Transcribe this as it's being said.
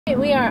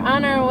We are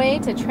on our way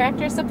to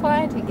Tractor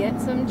Supply to get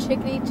some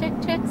chickadee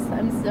chicks.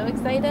 I'm so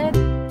excited.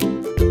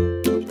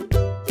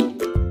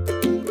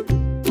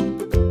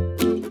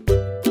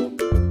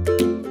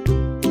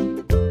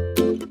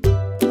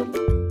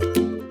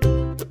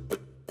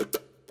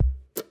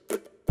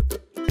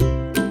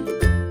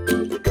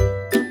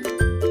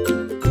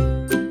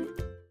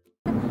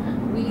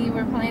 We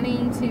were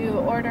planning to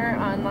order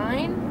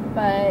online,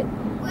 but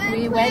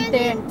we went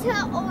there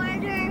to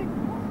order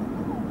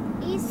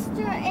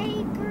Easter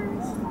eggs.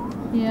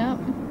 Yep,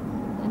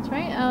 that's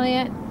right,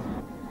 Elliot.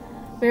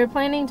 We were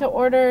planning to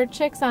order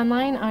chicks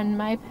online on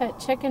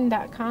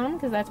mypetchicken.com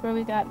because that's where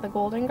we got the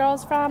Golden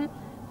Girls from.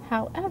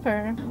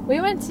 However,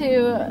 we went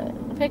to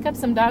pick up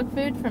some dog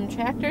food from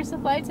Tractor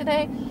Supply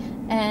today,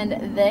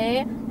 and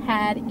they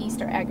had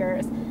Easter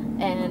eggers,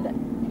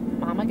 and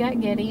Mama got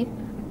giddy.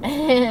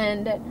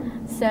 And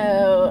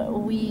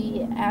so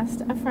we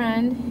asked a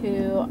friend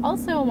who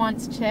also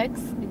wants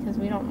chicks, because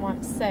we don't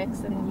want 6,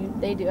 and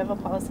they do have a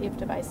policy of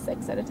to buy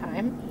 6 at a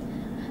time.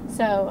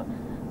 So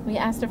we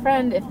asked a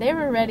friend if they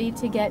were ready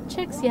to get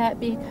chicks yet,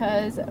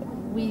 because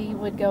we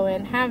would go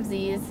in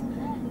halvesies,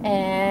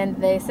 and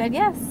they said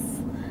yes.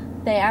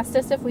 They asked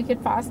us if we could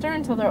foster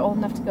until they're old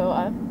enough to go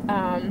up,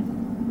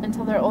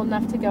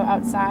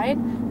 outside,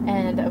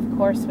 and of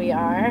course we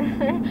are.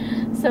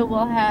 So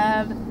we'll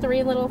have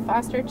 3 little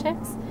foster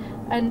chicks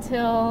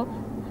until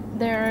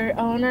their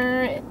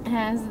owner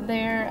has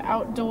their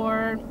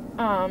outdoor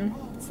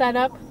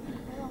setup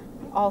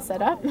all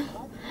set up,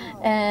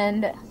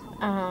 and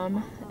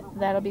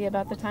that'll be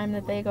about the time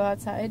that they go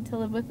outside to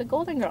live with the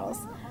Golden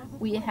Girls.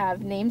 We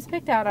have names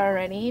picked out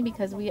already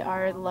because we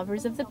are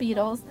lovers of the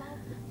Beatles.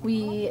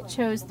 We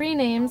chose 3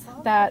 names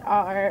that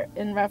are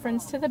in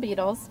reference to the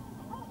Beatles.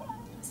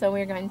 So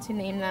we're going to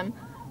name them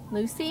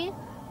Lucy,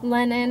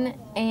 Lennon,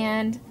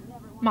 and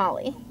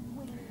Molly.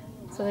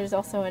 So there's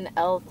also an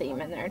L theme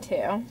in there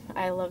too.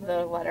 I love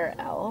the letter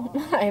L.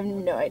 I have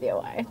no idea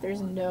why.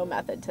 There's no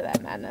method to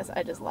that madness.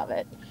 I just love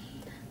it.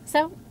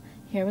 So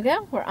here we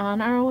go. We're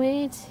on our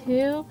way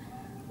to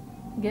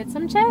get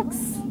some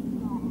chicks.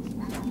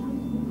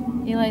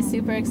 Eli's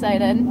super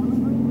excited.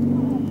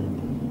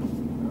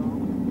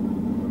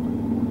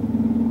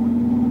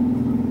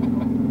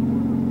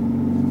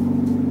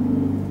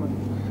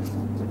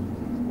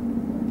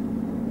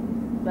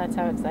 That's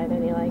how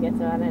excited Eli gets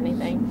about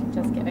anything.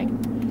 Just kidding.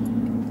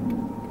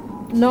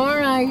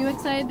 Nora, are you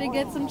excited to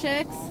get some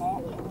chicks? No.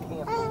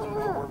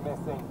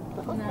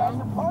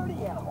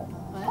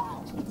 What?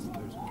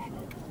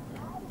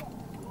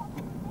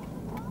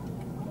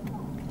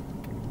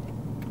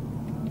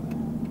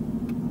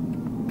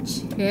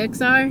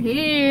 Chicks are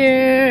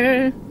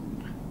here.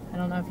 I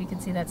don't know if you can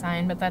see that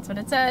sign, but that's what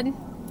it said.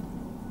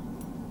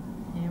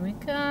 Here we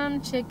come,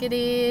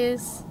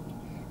 chickadees.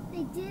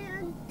 They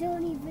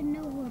don't even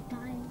know we're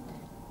buying.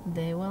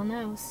 They will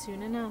know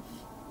soon enough.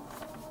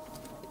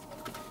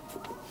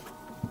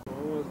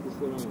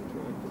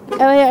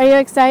 Elliot, are you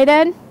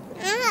excited?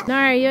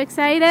 Nora, are you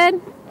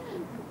excited?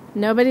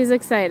 Nobody's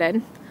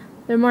excited.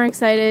 They're more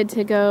excited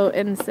to go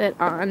and sit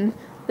on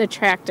the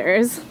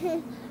tractors.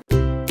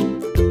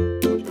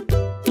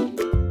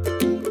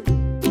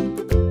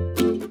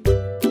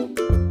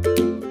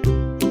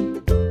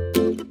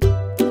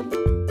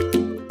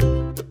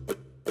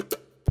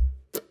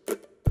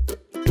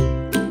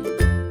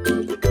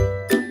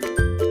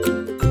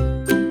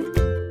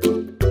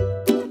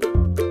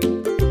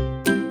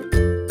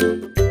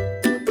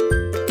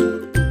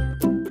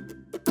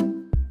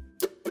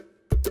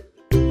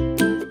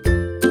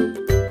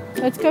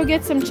 Let's go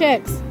get some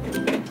chicks.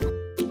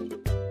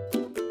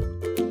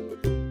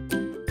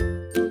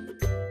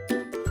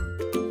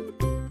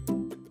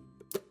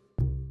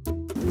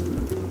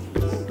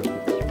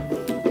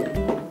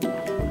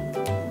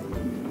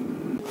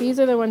 These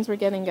are the ones we're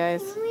getting,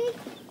 guys.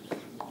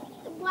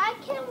 Why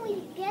can't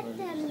we get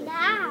them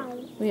now?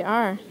 We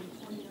are.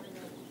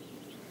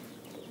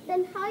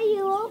 Then how do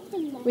you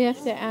open them? We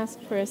have to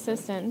ask for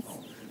assistance.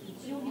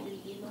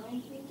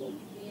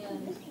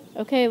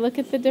 Okay, look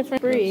at the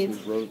different breeds.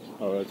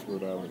 Oh, that's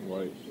Rhode Island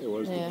White. It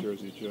was the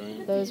Jersey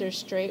Giant. Those are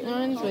straight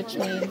ones, which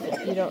means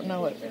you don't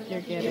know what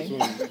you're getting.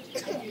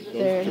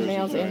 They're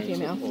males and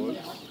females.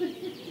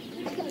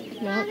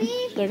 No,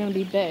 they're going to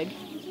be big.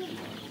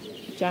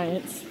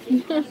 Giants. Mom,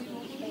 look!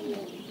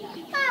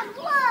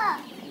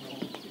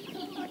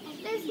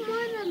 There's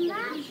more than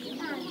that.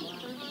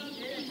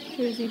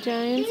 Jersey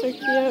Giants are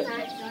cute.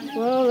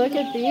 Whoa, look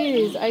at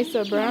these.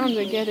 Iso Browns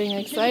are getting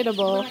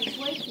excitable.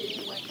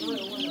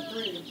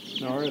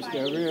 Nora, stay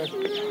over here.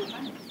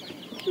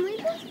 Can we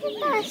just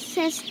get our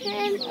sister?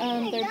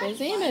 They're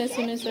busy, but as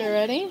soon as they're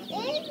ready.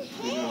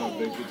 You know how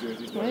big the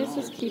Jersey Giant Why does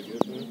this keep... is?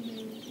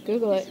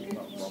 Google it.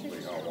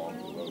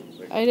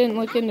 I didn't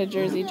look into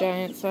Jersey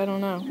Giants, so I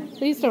don't know.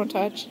 Please don't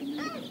touch.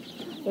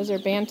 Those are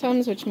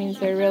bantams, which means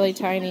they're really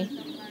tiny.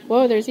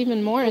 Whoa, there's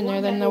even more in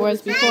there than there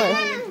was before.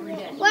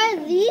 What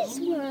are these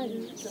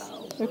ones?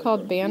 They're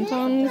called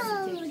bantams.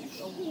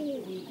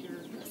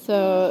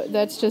 So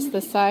that's just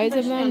the size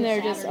of them.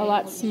 They're just a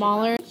lot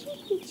smaller.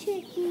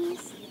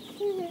 Chickies.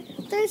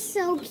 They're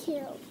so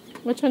cute.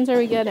 Which ones are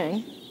we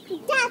getting?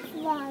 That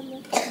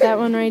one. That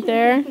one right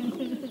there?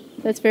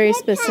 That's very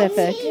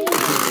specific.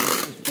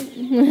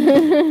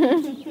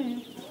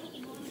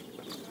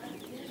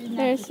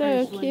 They're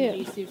so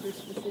cute. We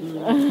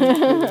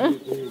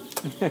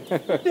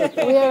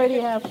already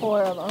have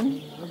 4 of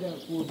them. I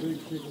got 4 big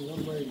chickens.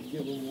 I'm ready to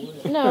give them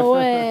away. No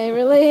way,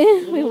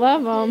 really? We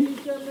love them.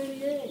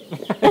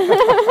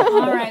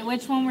 All right,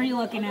 which one were you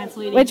looking at,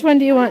 sweetie? Which one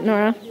do you want,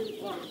 Nora?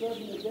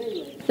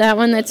 That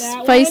one that's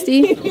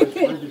feisty?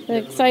 The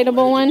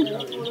excitable one?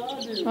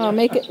 Oh,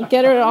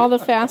 get her all the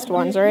fast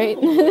ones, all right?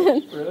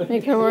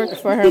 Make her work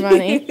for her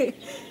money.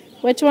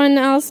 Which one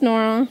else,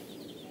 Nora?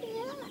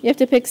 You have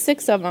to pick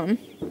 6 of them.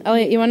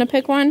 Elliot, you want to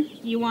pick one?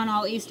 You want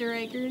all Easter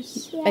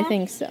eggers? Yeah. I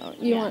think so.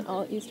 You want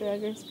all Easter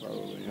eggers?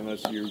 Probably,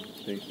 unless you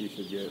think you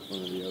should get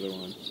one of the other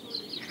ones.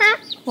 Huh?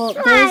 Well,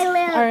 Hi, those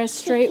little are a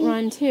straight chicken.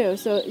 run too.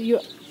 So you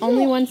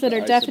only ones that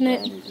are Isa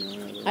definite: Brown was the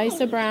only other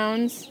Isa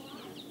Browns,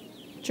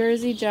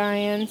 Jersey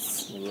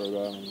Giants, one. The Rhode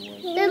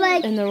Island one. They're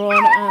like, and the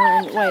Rhode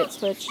Island Whites.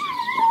 Which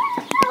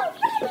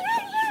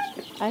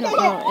I don't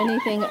know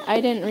anything. I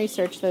didn't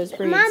research those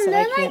breeds, Mom, so I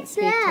they're can't like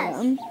speak to this.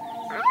 them.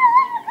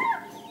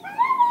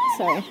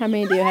 Sorry, how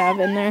many do you have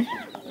in there?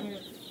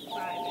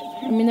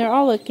 I mean, they're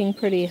all looking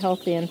pretty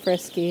healthy and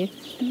frisky.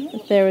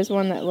 If there was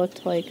one that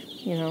looked like,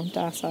 you know,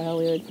 docile,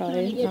 we would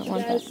probably not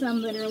want that.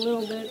 Some that are a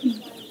little bit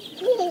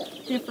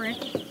different.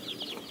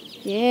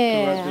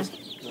 Yeah.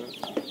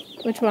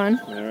 Which one?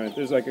 Alright,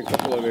 there's like a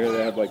couple over here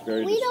that have like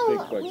very we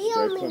distinct don't, like we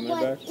stripes only on their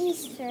want back.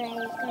 Easter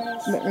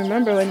eggs. But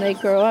remember, when they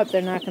grow up,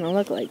 they're not going to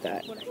look like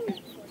that.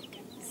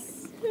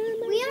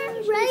 We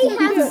already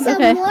have some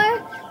Okay.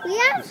 more. We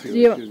have, See Do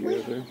you- what she's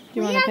got there? Do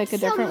you want we to have pick a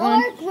some different more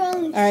one?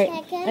 grown All right.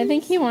 chickens. I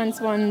think he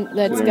wants one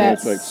that's One got.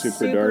 that's like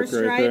super dark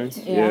super right there.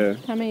 striped. Yeah.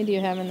 How many do you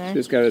have in there?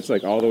 This guy that's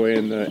like all the way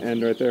in the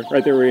end right there.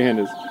 Right there where your hand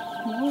is.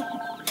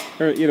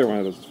 Or either one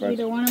of those is fine.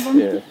 Either one of them?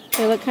 Yeah.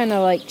 They look kind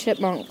of like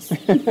chipmunks.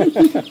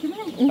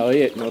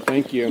 Elliot, no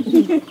thank you.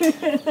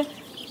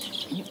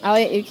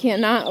 Elliot, you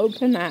cannot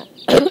open that.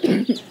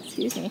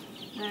 Excuse me.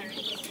 All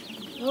right.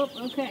 Oh,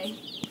 okay.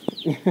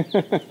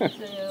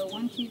 So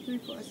 1, 2, 3,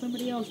 4.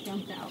 Somebody else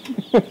jumped out.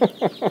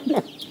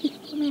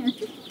 Come here.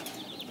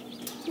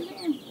 Come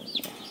here.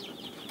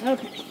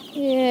 Okay.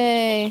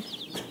 Yay.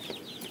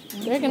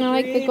 They're going to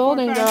like the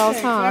Golden Girls,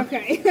 huh?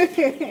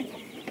 Okay.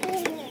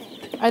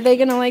 Are they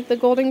going to like the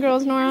Golden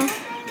Girls, Nora?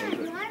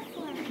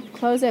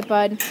 Close it,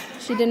 bud.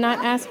 She did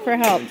not ask for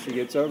help. When she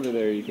gets over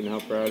there, you can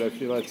help her out if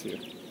she lets you.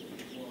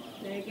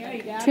 There you go.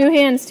 You got 2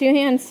 hands, 2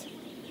 hands.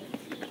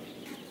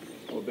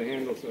 Hold the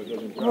handle so it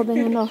doesn't drop. Hold the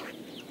handle.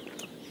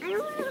 I don't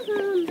want to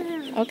hold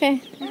them.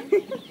 Okay.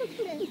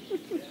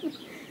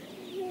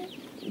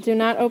 Do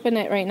not open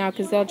it right now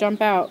because they'll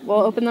jump out.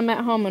 We'll open them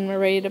at home when we're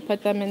ready to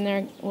put them in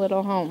their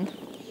little home.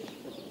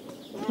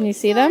 Can you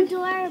see them?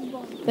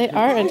 Adorable. They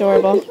are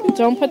adorable.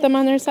 Don't put them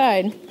on their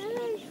side. I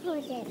don't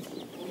put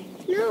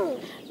it. No.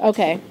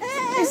 Okay.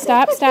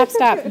 Stop, stop,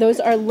 stop. Those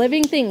are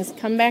living things.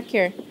 Come back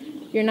here.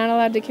 You're not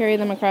allowed to carry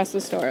them across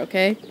the store,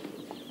 okay?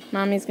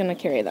 Mommy's going to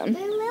carry them.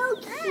 They're little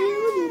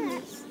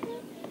cuties.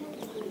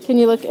 Can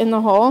you look in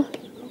the hole?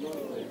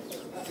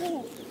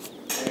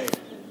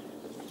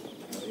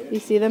 You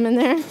see them in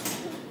there?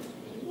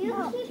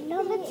 No,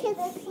 but kids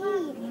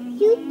see.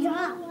 You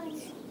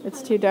dropped.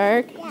 It's too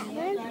dark. Yeah,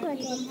 let's put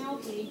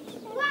it.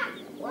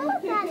 What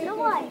was that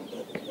noise?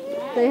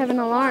 They have an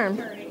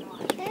alarm.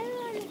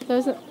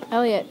 Those,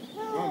 Elliot,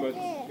 Come on, bud.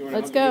 You wanna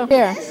let's help go. me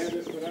Here. get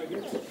this one out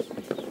here?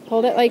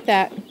 Hold it like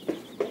that.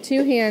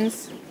 2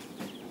 hands.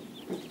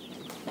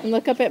 And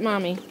look up at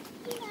Mommy.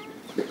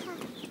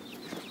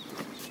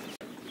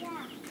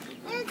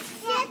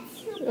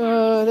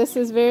 Oh, this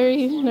is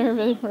very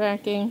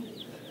nerve-wracking.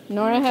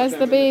 Nora has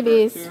the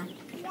babies. Yeah.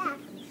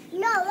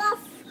 No,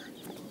 that's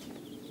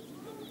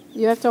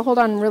You have to hold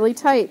on really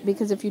tight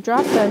because if you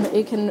drop them,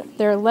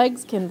 their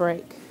legs can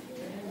break.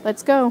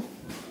 Let's go.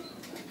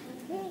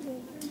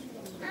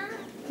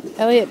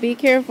 Elliot, be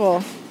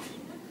careful.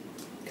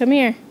 Come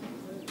here.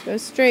 Go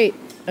straight.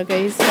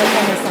 Okay, he's stuck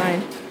on the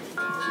sign.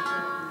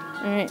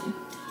 Alright.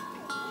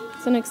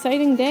 It's an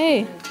exciting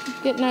day.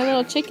 Getting our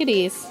little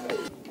chickadees.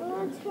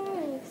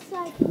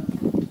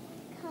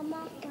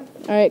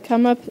 Alright,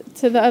 come up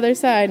to the other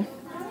side.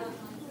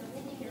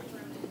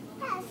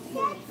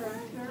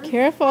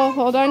 Careful.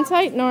 Hold on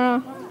tight,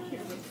 Nora.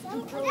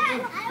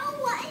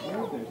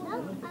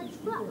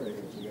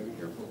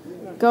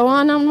 Go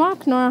on and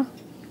walk, Nora.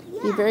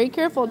 Be very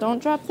careful. Don't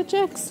drop the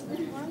chicks.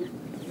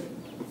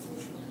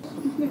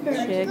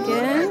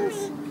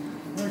 Chickens.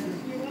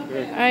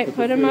 Alright,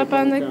 put them up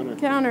on the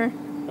counter.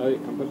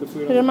 Elliot, come put the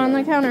food Put them on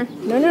the counter.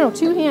 No, no, no.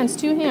 2 hands.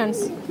 2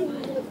 hands.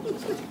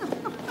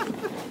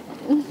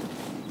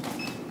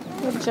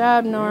 Good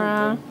job,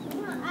 Nora.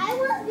 I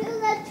will do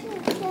the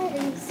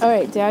chickens.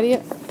 Alright, Daddy,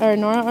 or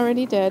Nora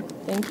already did.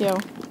 Thank you.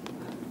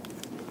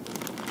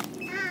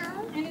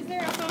 And is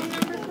there a phone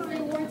number for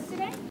rewards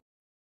today?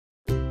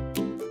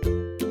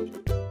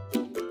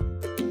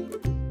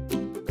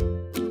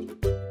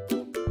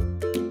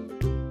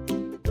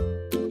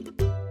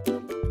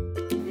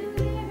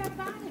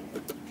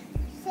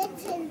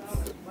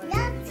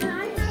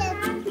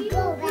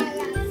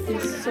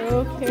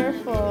 so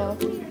careful.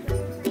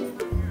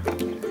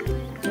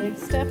 Big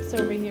steps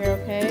over here,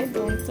 okay?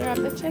 Don't stir up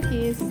the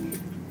chickies.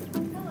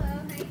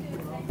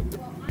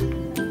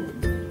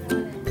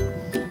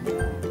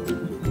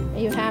 Are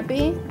you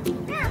happy?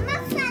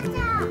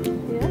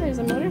 Yeah, there's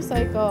a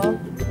motorcycle.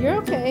 You're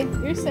okay.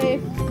 You're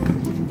safe.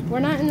 We're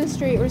not in the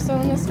street. We're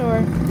still in the store.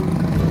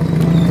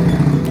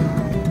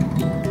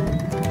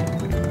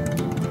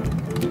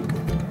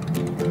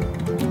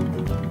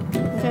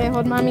 Okay,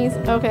 hold mommy's.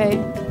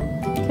 Okay.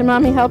 Can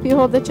mommy help you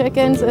hold the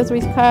chickens as we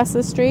cross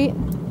the street?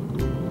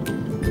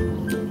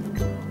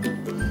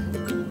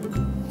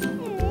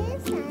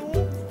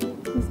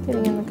 He's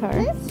getting in the car.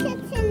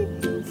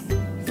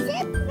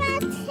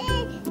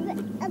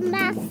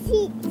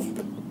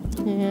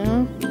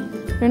 Yeah.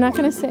 You're not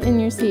going to sit in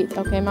your seat.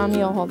 Okay, mommy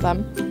will hold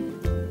them.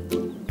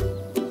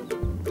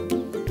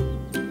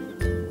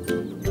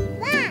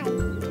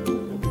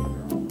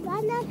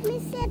 Why not we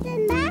sit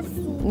in my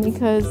seat?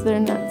 Because they're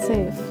not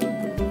safe.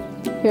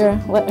 Here,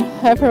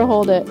 have her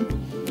hold it.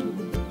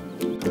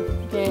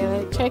 Okay,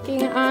 they're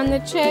checking on the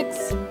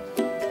chicks.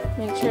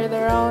 Make sure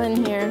they're all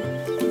in here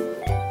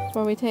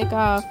before we take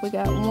off. We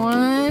got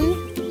one.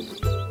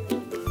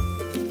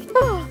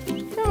 Oh,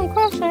 don't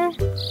crush her.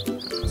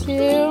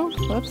 Two.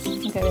 Whoops.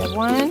 Okay, we have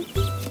 1,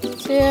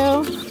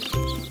 2,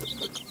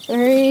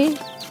 3,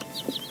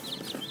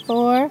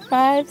 4,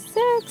 5,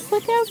 6.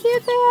 Look how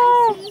cute they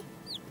are.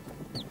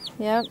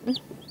 Yep.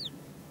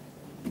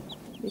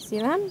 You see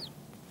them?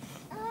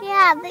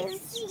 Yeah, they're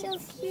so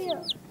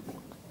cute.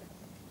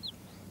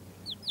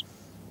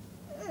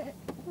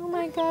 Oh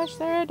my gosh,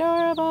 they're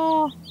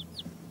adorable.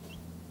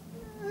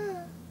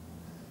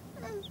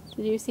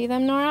 Did you see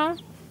them, Nora?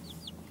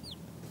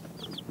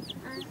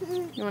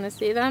 You want to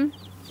see them?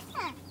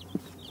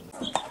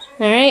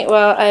 Alright,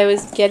 well, I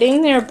was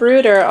getting their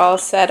brooder all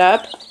set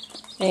up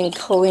and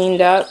cleaned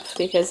up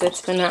because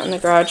it's been out in the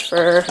garage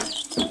for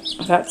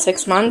about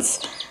 6 months.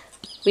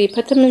 We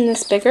put them in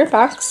this bigger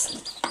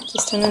box,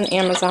 just in an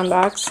Amazon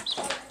box,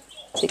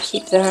 to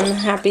keep them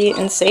happy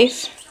and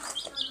safe.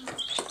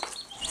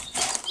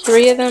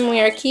 3 of them we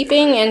are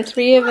keeping, and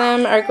 3 of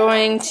them are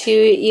going to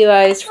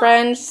Eli's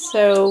friend,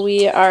 so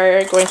we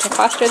are going to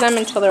foster them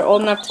until they're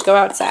old enough to go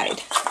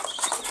outside.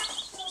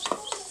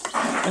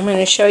 I'm going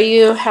to show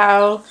you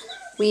how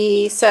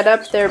we set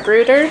up their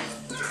brooder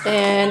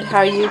and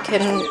how you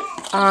can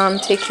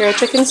take care of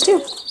chickens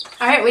too.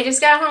 Alright, we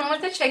just got home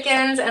with the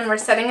chickens and we're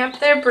setting up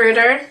their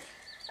brooder.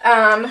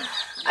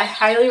 I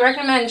highly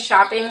recommend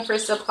shopping for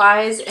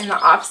supplies in the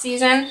off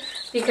season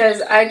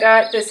because I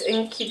got this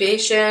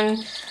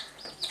incubation,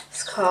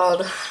 it's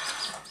called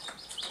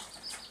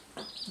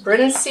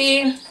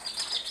Brinsea.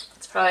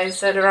 It's probably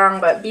said it wrong,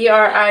 but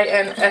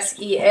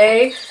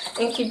BRINSEA,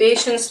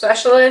 Incubation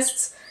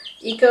Specialists,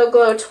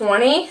 EcoGlow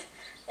 20.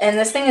 And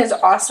this thing is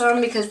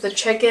awesome because the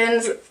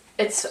chickens,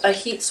 it's a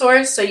heat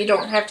source, so you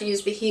don't have to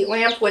use the heat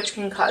lamp, which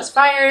can cause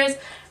fires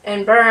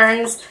and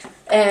burns,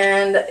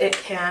 and it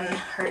can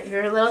hurt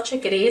your little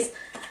chickadees.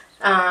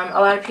 A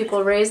lot of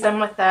people raise them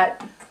with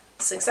that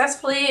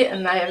successfully,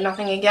 and I have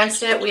nothing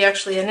against it. We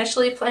actually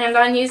initially planned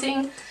on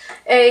using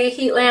a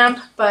heat lamp,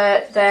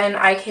 but then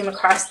I came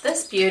across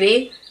this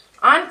beauty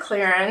on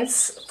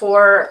clearance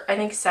for, I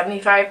think,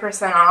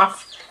 75%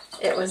 off.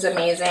 It was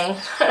amazing.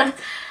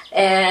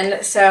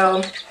 And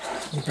so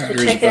the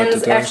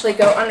chickens actually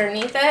go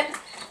underneath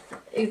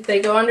it.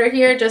 They go under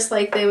here just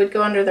like they would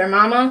go under their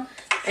mama.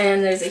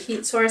 And there's a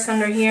heat source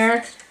under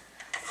here.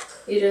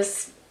 You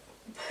just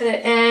put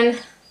it in.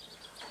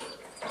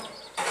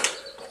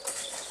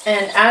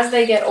 And as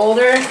they get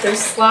older, there's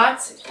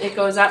slots. It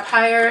goes up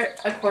higher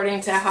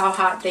according to how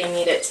hot they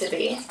need it to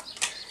be.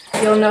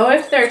 You'll know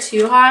if they're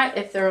too hot,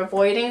 if they're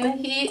avoiding the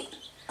heat.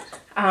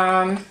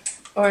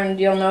 Or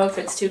you'll know if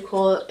it's too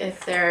cool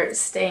if they're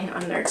staying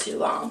under too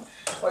long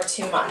or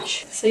too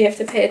much. So you have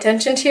to pay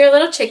attention to your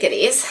little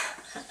chickadees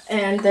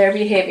and their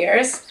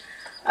behaviors.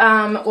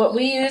 What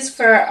we use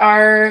for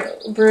our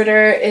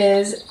brooder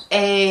is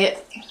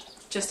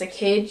just a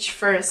cage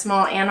for a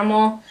small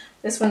animal.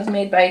 This one's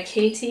made by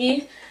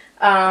KT.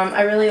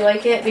 I really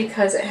like it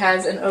because it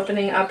has an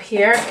opening up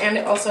here and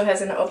it also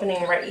has an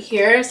opening right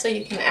here, so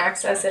you can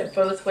access it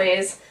both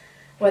ways,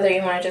 whether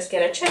you want to just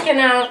get a chicken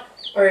out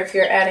or if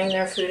you're adding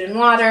their food and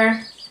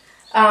water.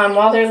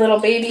 While they're little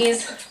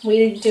babies,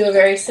 we do a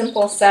very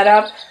simple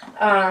setup.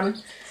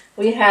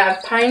 We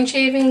have pine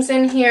shavings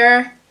in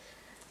here,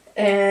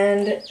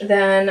 and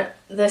then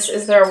this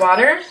is their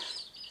water.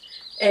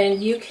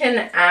 And you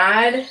can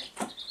add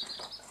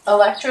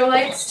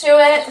electrolytes to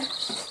it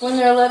when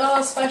they're little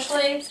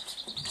especially.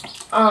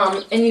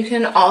 And you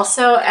can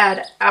also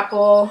add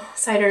apple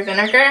cider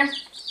vinegar.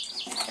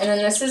 And then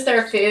this is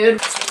their food.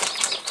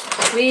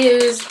 We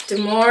use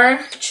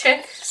Demore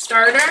Chick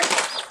Starter.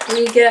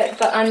 We get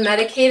the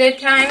unmedicated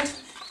kind.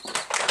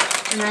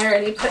 And I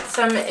already put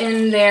some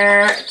in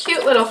their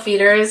cute little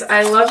feeders.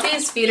 I love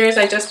these feeders.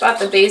 I just bought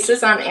the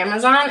bases on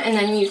Amazon, and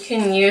then you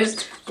can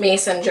use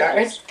mason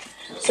jars.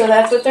 So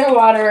that's what their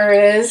water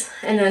is,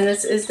 and then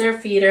this is their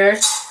feeder.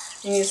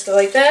 And you just go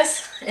like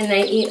this, and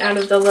they eat out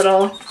of the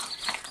little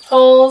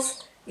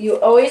holes. You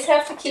always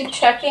have to keep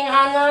checking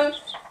on them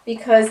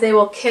because they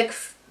will kick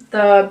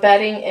the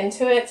bedding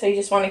into it, so you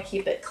just want to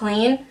keep it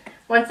clean.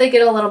 Once they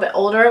get a little bit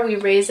older, we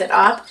raise it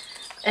up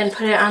and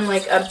put it on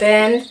like a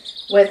bin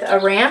with a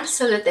ramp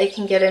so that they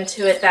can get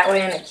into it that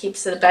way, and it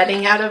keeps the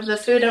bedding out of the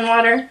food and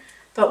water.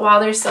 But while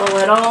they're so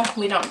little,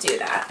 we don't do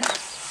that.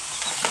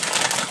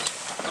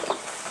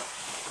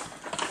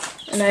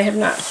 And I have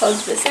not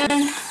plugged this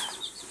in.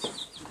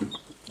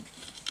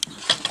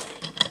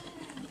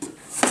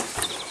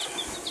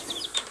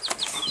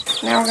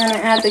 Now we're going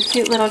to add the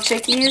cute little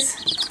chickies.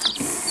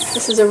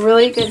 This is a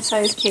really good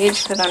size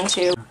cage for them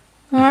too.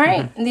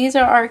 Alright, these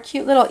are our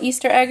cute little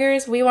Easter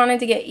eggers. We wanted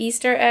to get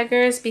Easter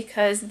eggers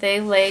because they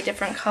lay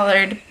different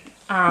colored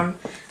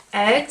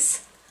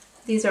eggs.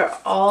 These are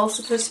all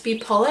supposed to be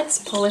pullets.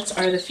 Pullets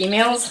are the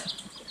females.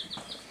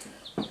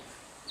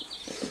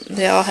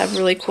 They all have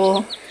really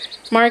cool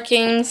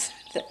markings.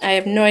 I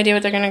have no idea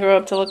what they're going to grow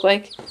up to look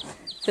like.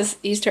 This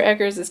Easter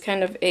eggers is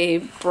kind of a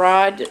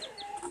broad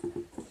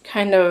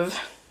kind of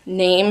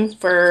name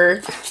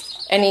for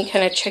any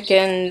kind of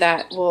chicken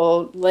that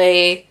will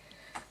lay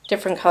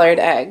different colored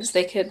eggs.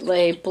 They could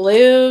lay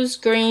blues,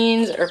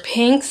 greens, or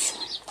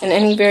pinks, and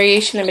any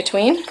variation in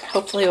between.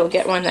 Hopefully we'll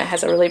get one that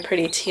has a really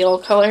pretty teal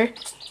color.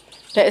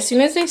 But as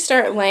soon as they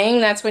start laying,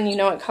 that's when you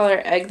know what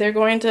color egg they're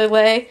going to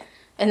lay,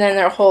 and then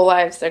their whole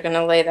lives they're going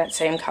to lay that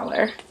same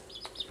color.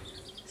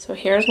 So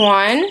here's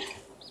one.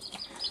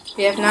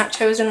 We have not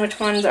chosen which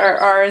ones are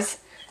ours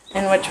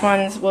and which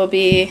ones will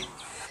be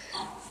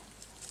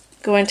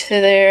going to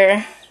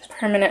their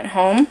permanent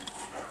home.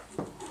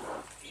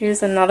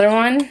 Here's another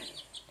one.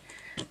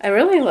 I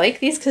really like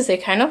these because they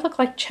kind of look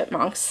like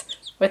chipmunks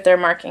with their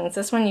markings.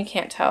 This one you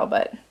can't tell,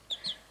 but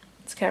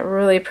it's got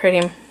really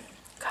pretty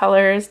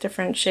colors,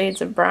 different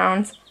shades of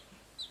browns.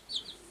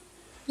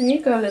 There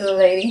you go, little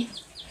lady.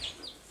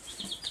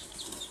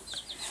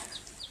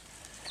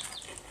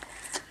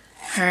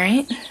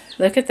 Alright,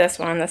 look at this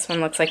one. This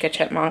one looks like a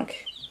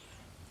chipmunk.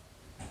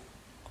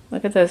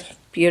 Look at those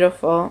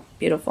beautiful,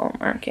 beautiful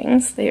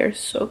markings. They are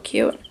so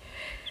cute.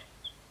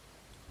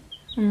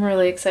 I'm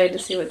really excited to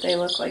see what they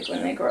look like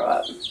when they grow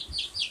up.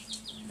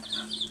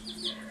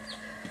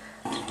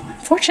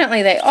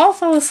 Fortunately, they all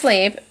fall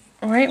asleep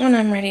right when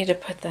I'm ready to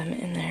put them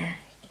in their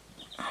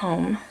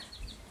home,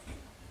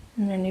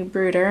 in their new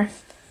brooder.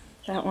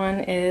 That one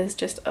is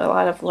just a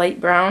lot of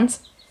light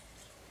browns.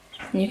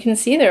 And you can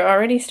see they're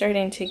already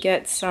starting to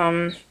get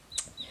some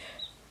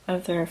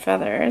of their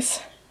feathers.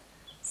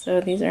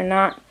 So these are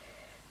not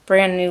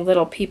brand new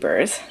little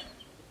peepers.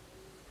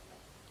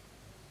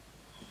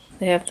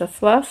 They have the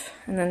fluff,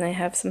 and then they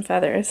have some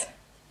feathers.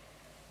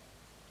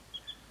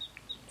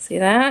 See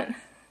that?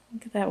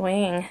 Look at that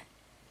wing.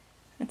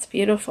 It's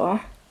beautiful.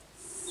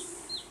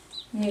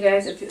 And you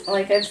guys, if you,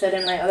 like I've said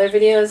in my other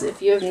videos,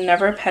 if you have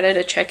never petted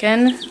a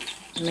chicken,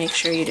 make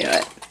sure you do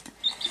it.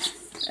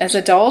 As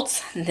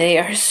adults, they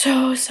are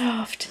so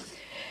soft.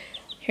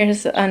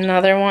 Here's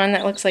another one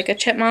that looks like a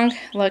chipmunk.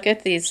 Look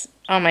at these.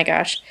 Oh my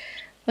gosh.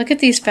 Look at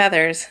these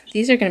feathers.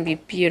 These are going to be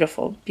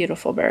beautiful,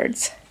 beautiful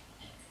birds.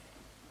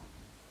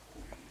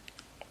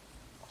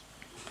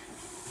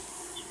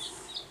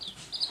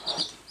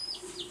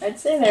 I'd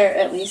say they're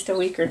at least a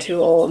week or two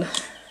old.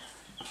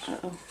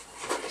 Uh-oh.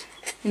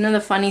 You know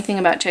the funny thing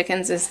about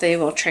chickens is they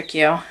will trick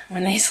you.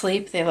 When they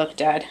sleep, they look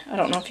dead. I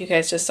don't know if you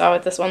guys just saw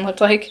what this one looked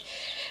like,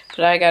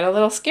 but I got a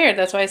little scared.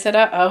 That's why I said,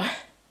 uh-oh.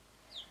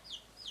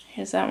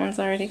 Here's that one's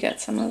already got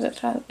some of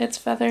its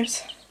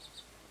feathers.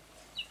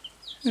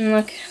 And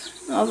look,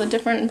 all the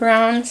different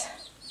browns.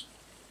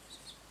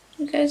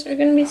 You guys are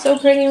going to be so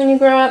pretty when you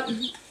grow up.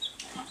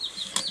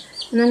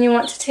 And then you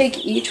want to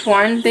take each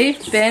one.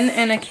 They've been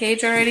in a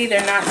cage already.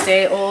 They're not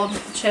day-old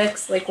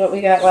chicks like what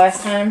we got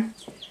last time.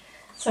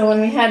 So when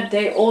we had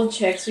day-old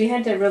chicks, we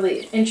had to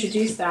really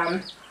introduce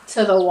them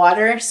to the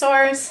water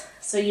source.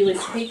 So you would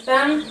take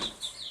them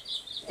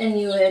and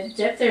you would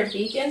dip their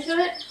beak into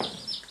it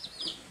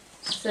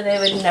so they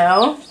would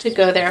know to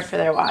go there for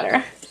their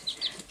water.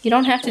 You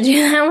don't have to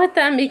do that with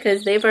them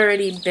because they've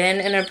already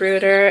been in a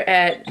brooder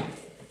at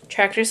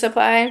Tractor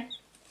Supply,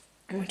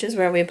 which is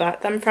where we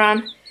bought them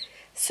from.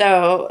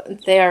 So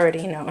they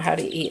already know how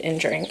to eat and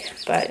drink,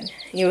 but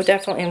you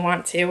definitely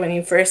want to, when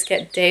you first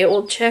get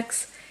day-old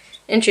chicks,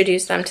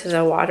 introduce them to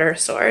the water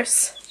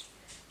source.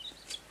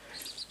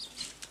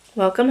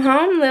 Welcome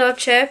home, little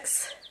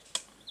chicks.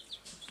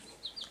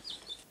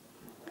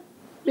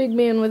 Big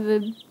man with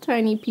a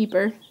tiny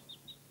peeper.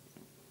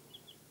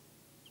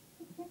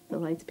 The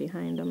light's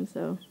behind him,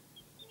 so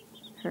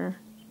her.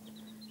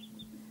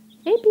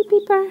 Hey,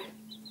 peeper.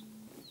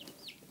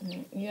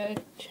 You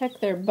gotta check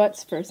their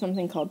butts for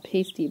something called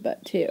pasty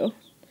butt too.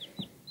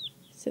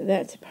 So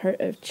that's part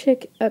of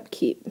chick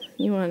upkeep.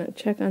 You want to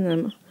check on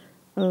them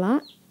a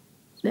lot.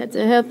 That's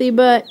a healthy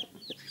butt.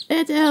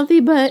 That's a healthy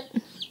butt.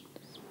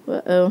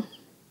 Uh-oh.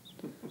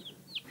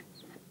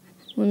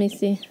 Let me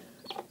see.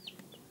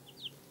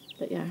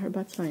 But yeah, her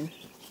butt's fine.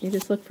 You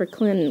just look for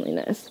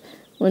cleanliness.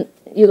 When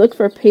you look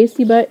for a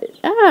pasty butt,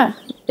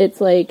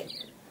 it's like,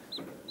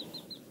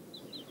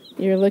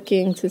 you're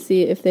looking to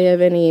see if they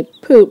have any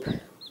poop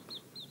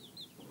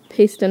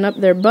pasting up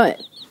their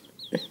butt.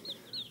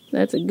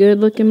 That's a good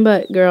looking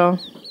butt, girl.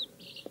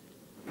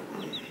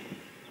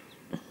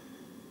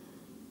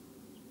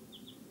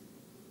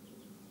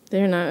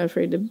 They're not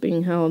afraid of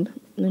being held.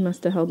 They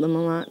must have held them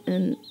a lot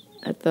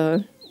at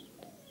the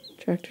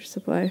Tractor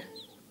Supply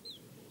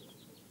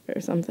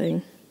or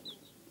something.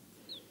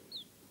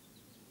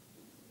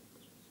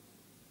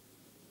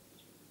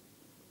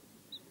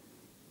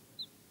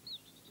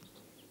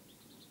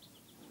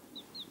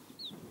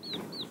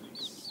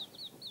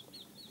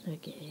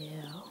 Look at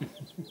you.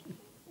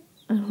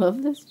 I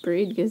love this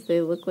breed because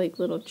they look like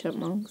little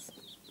chipmunks.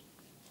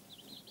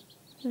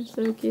 They're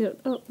so cute.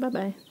 Oh,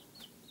 bye-bye.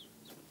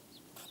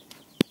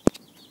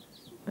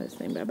 I was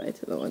saying bye-bye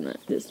to the one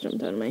that just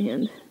jumped out of my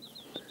hand.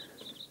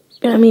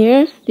 Come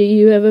here. Do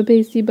you have a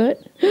pasty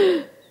butt?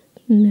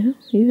 No,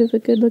 you have a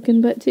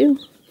good-looking butt, too.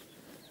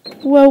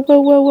 Whoa, whoa,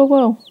 whoa, whoa,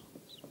 whoa.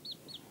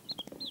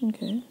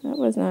 Okay, that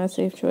was not a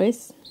safe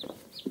choice.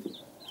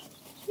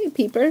 Hey,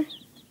 Peeper.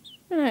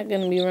 You're not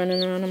going to be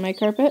running around on my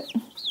carpet.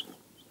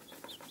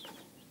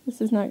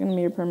 This is not going to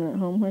be your permanent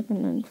home. We're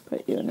going to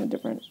put you in a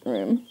different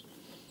room.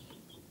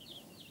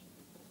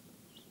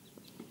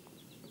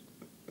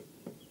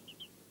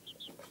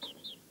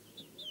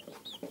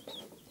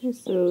 You're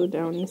so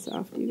downy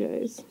soft, you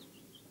guys.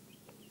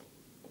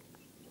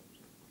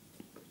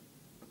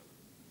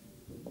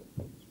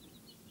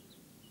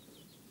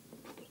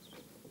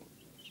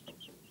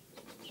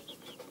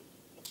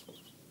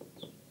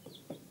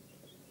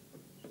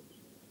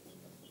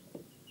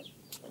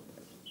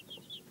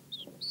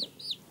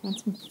 Want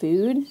some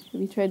food?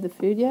 Have you tried the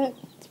food yet?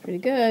 It's pretty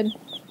good.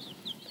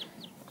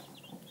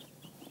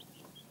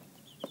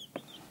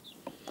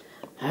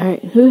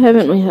 Alright, who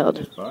haven't we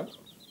held?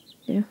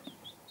 Yeah.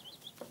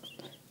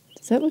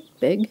 Does that look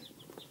big?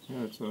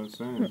 Yeah, that's what I was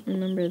saying. I don't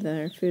remember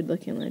their food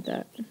looking like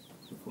that.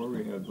 Before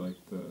we had like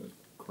the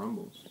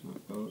crumbles,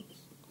 not boats.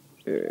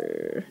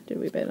 Did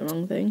we buy the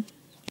wrong thing?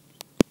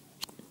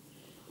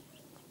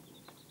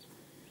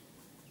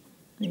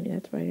 Maybe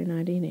that's why you're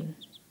not eating.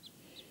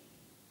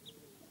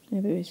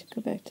 Maybe we should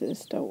go back to the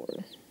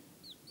store.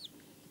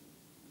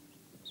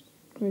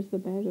 Where's the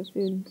bag of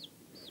food?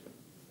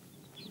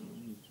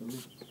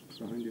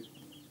 Behind you.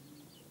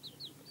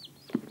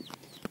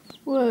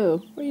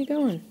 Whoa, where are you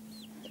going?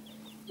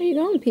 Where you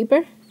going,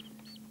 Peeper?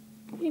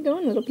 Where you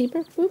going, little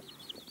Peeper? Whoop.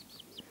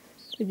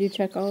 Did you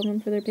check all of them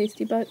for their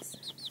pasty butts?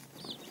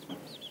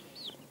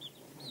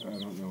 I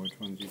don't know which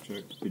ones you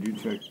checked.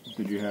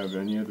 Did you have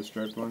any of the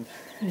striped ones?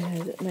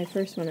 My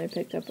first one I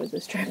picked up was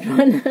the striped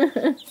one.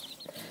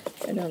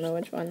 I don't know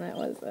which one that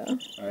was, though.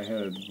 I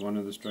had one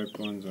of the striped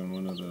ones and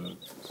one of the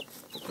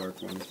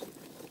dark ones.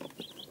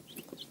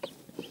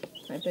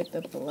 I picked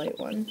up the light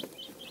one.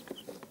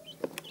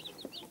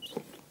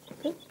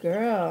 Good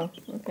girl.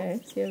 Okay,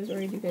 see, I was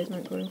worried you guys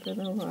weren't going for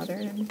the water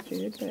and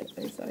food, but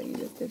I saw you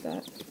just did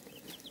that.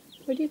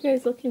 What are you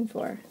guys looking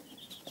for?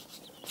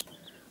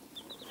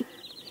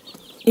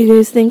 You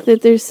guys think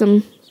that there's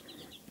some...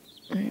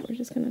 Alright, we're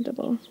just going to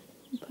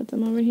put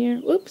them over here.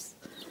 Whoops.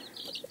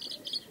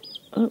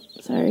 Oh,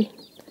 sorry.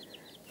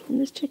 I'm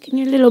just checking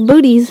your little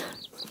booties.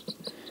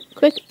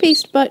 Quick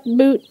paste butt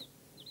boot.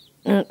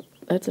 Oh,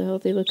 that's a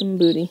healthy looking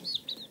booty.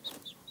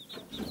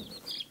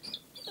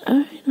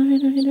 Alright.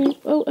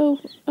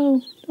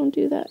 Oh, don't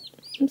do that.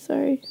 I'm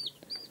sorry.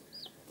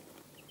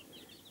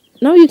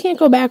 No, you can't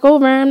go back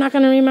over. I'm not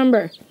going to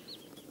remember.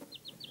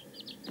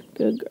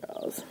 Good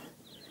girls.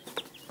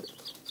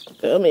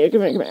 Come here.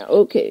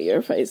 Okay,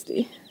 you're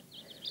feisty.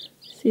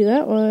 See,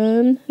 that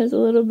one has a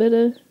little bit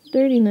of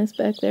dirtiness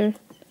back there.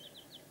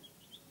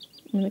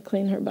 I'm going to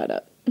clean her butt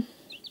up.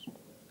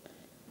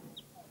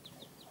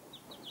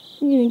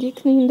 You going to get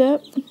cleaned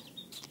up?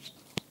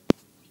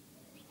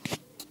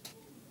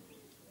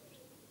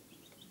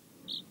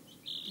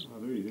 Oh,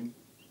 they're eating.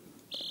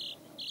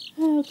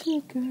 Oh,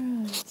 good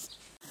girls.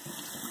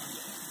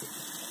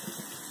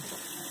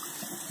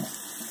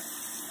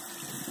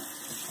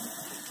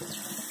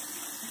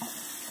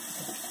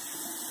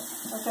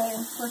 Okay,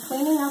 we're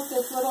cleaning up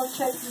this little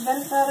chick's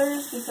vent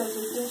feathers because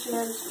we think she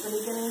has the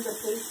beginnings of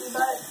pasty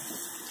butt.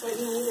 What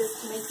you need is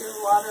to make your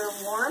water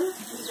warm.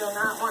 You do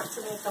not want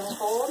to make them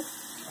cold,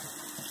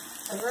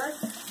 ever.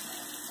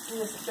 And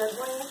just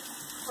gently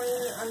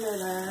clean under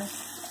there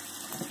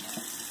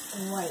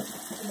and wipe.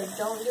 But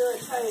don't do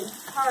it tight,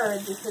 hard,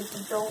 because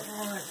you don't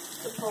want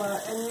to pull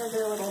out any of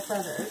their little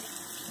feathers.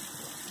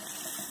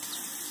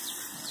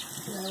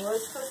 And I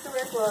was supposed to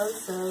wear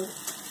gloves, so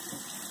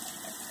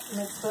I'm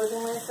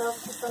exposing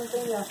myself to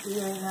something yucky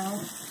right now.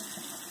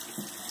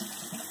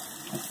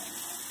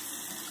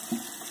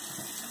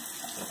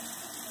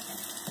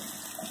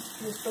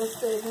 You're supposed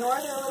to ignore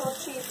their little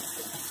cheeks.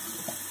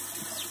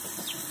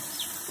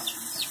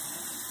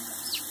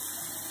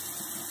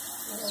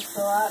 It looks a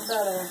lot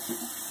better.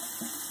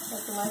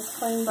 That's a nice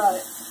clean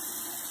butt.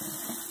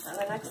 Now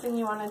the next thing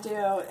you want to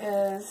do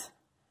is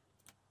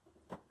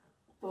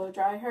blow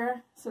dry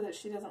her so that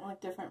she doesn't look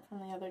different from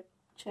the other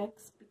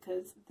chicks,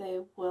 because they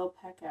will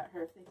peck at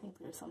her if they think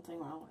there's something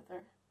wrong with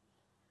her.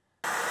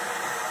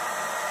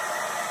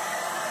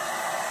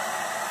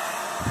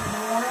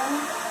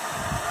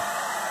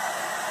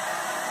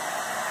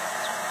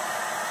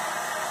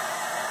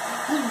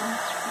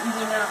 You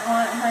do not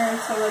want her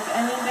to look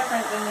any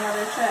different than the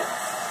other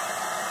chicks.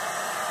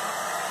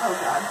 Oh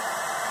God.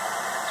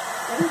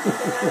 I'm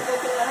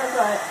looking at her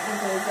butt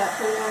because that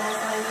food almost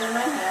landed in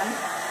my hand.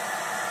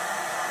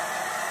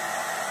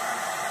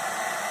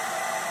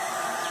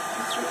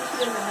 See, she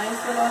has a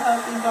nice little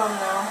healthy bum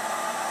now.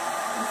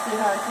 You see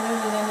how it's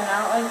moving in and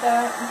out like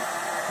that?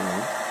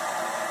 Mm-hmm.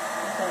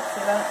 You can't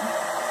see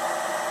that?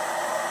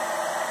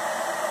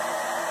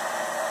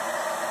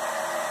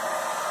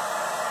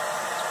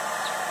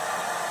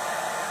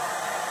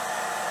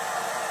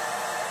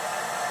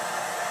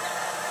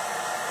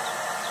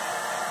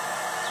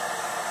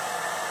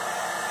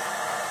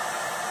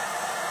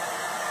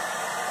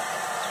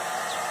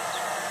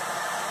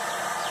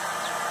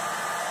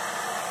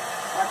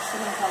 Watch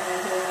didn't tell me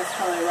I'm doing this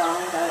color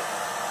wrong, but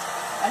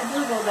I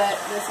googled it.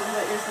 This is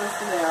what you're supposed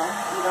to do.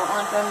 You don't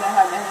want them to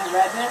have any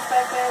redness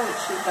back there,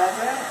 which she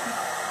doesn't.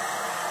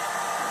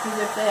 Because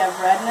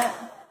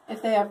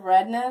if they have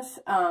redness,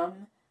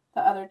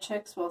 the other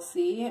chicks will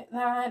see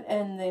that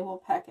and they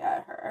will peck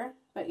at her.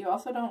 But you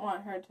also don't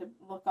want her to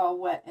look all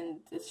wet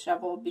and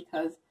disheveled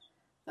because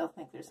they'll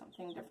think there's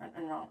something different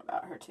and wrong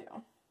about her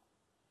too.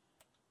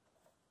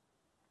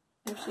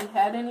 If she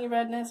had any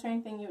redness or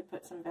anything, you would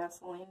put some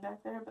Vaseline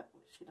back there, but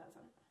she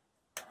doesn't.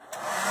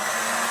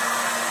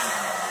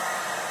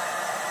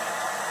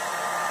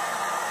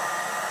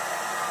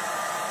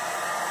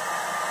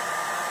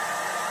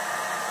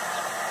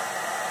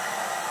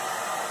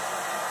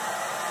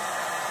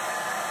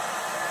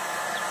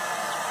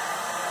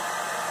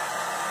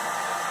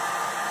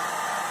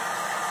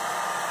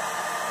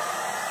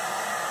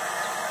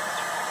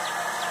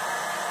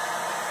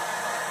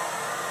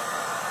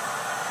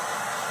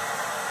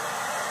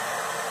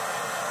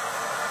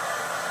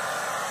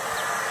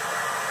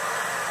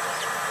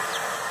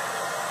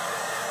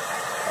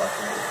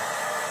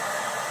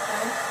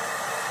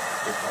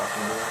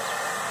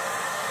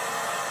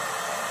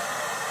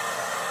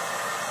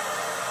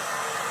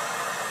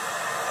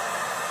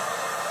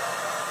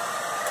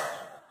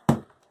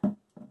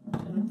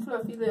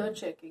 Fluffy little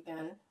chick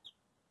again.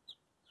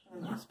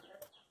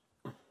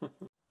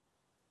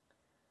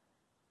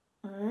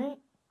 Alright,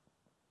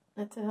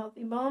 that's a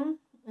healthy bum,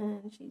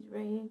 and she's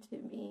ready to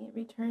be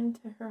returned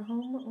to her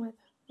home with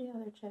the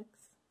other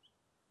chicks.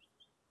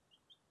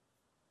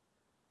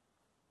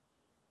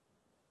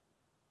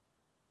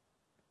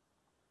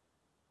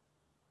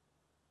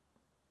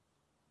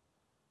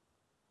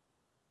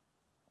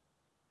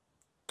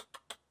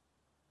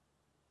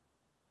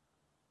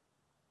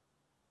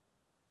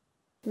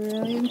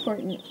 Really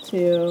important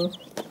to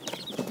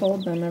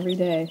hold them every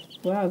day.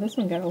 Wow, this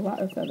one got a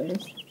lot of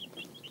feathers.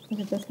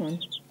 Look at this one.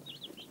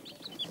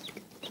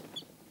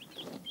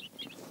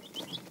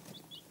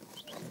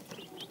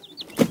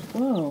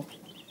 Whoa.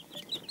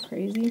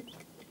 Crazy.